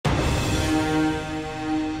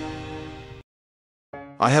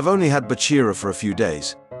I have only had Bachira for a few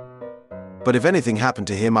days. But if anything happened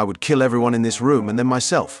to him, I would kill everyone in this room and then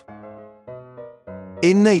myself.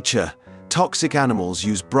 In nature, toxic animals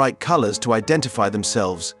use bright colors to identify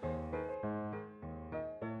themselves.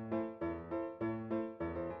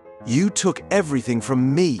 You took everything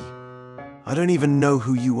from me. I don't even know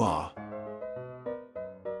who you are.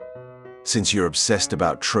 Since you're obsessed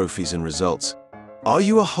about trophies and results, are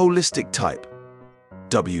you a holistic type?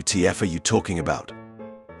 WTF are you talking about?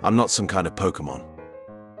 I'm not some kind of Pokemon.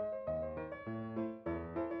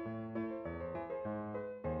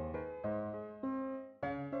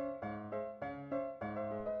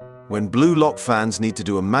 When Blue Lock fans need to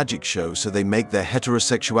do a magic show, so they make their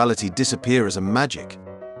heterosexuality disappear as a magic.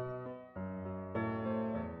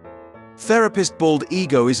 Therapist Bald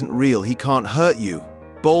Ego isn't real, he can't hurt you.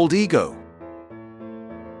 Bald Ego.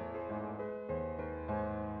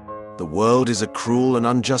 The world is a cruel and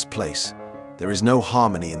unjust place. There is no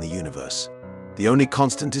harmony in the universe. The only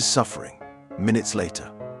constant is suffering. Minutes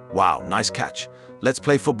later. Wow, nice catch. Let's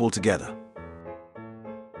play football together.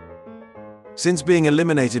 Since being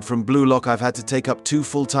eliminated from Blue Lock, I've had to take up 2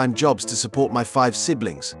 full-time jobs to support my 5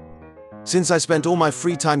 siblings. Since I spent all my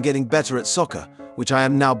free time getting better at soccer, which I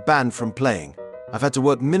am now banned from playing, I've had to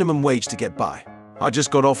work minimum wage to get by. I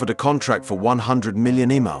just got offered a contract for 100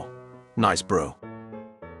 million email. Nice, bro.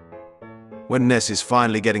 When Ness is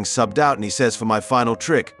finally getting subbed out and he says for my final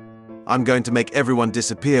trick, I'm going to make everyone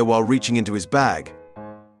disappear while reaching into his bag.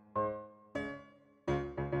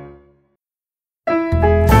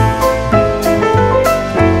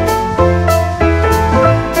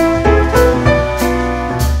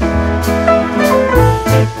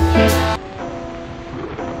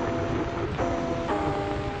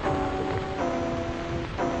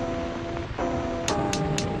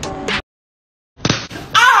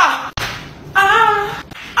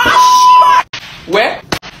 왜?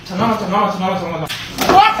 잠깐만.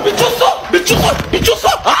 아! 미쳤어!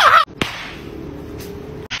 아!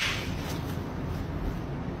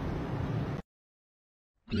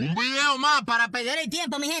 Un video más para perder el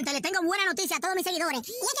tiempo, mi gente. Les tengo buena noticia a todos mis seguidores.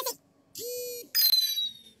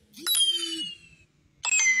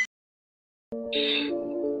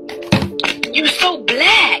 You're so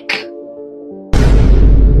black.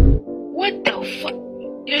 What the fuck?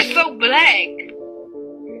 You're so black.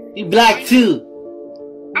 We black too.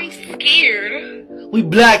 I'm scared. We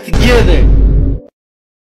black together.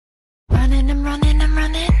 Running, I'm running, I'm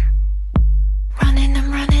running. Running, I'm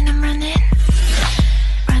running, I'm running.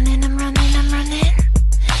 Running, I'm running, I'm running.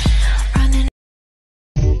 Running.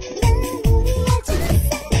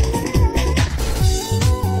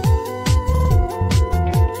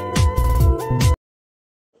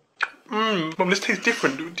 Mum, this tastes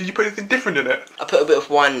different. Did you put anything different in it? I put a bit of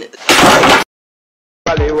wine.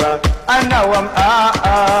 And now I'm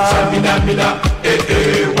Zamina,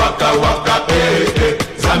 waka waka,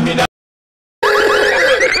 Zamina.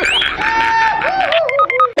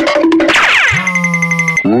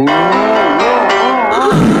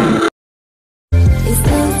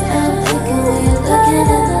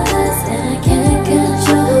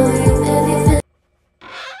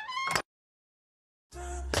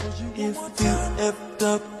 If you effed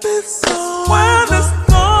up, it's so well, it's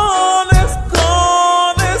gone, it's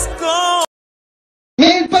gone, it's gone.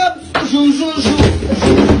 Mille pops, jou.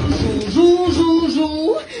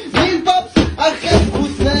 Mille pops, arrête,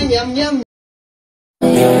 poussin, yam.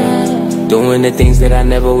 Doing the things that I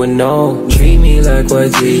never would know. Treat me like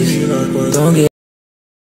what's easy. Don't get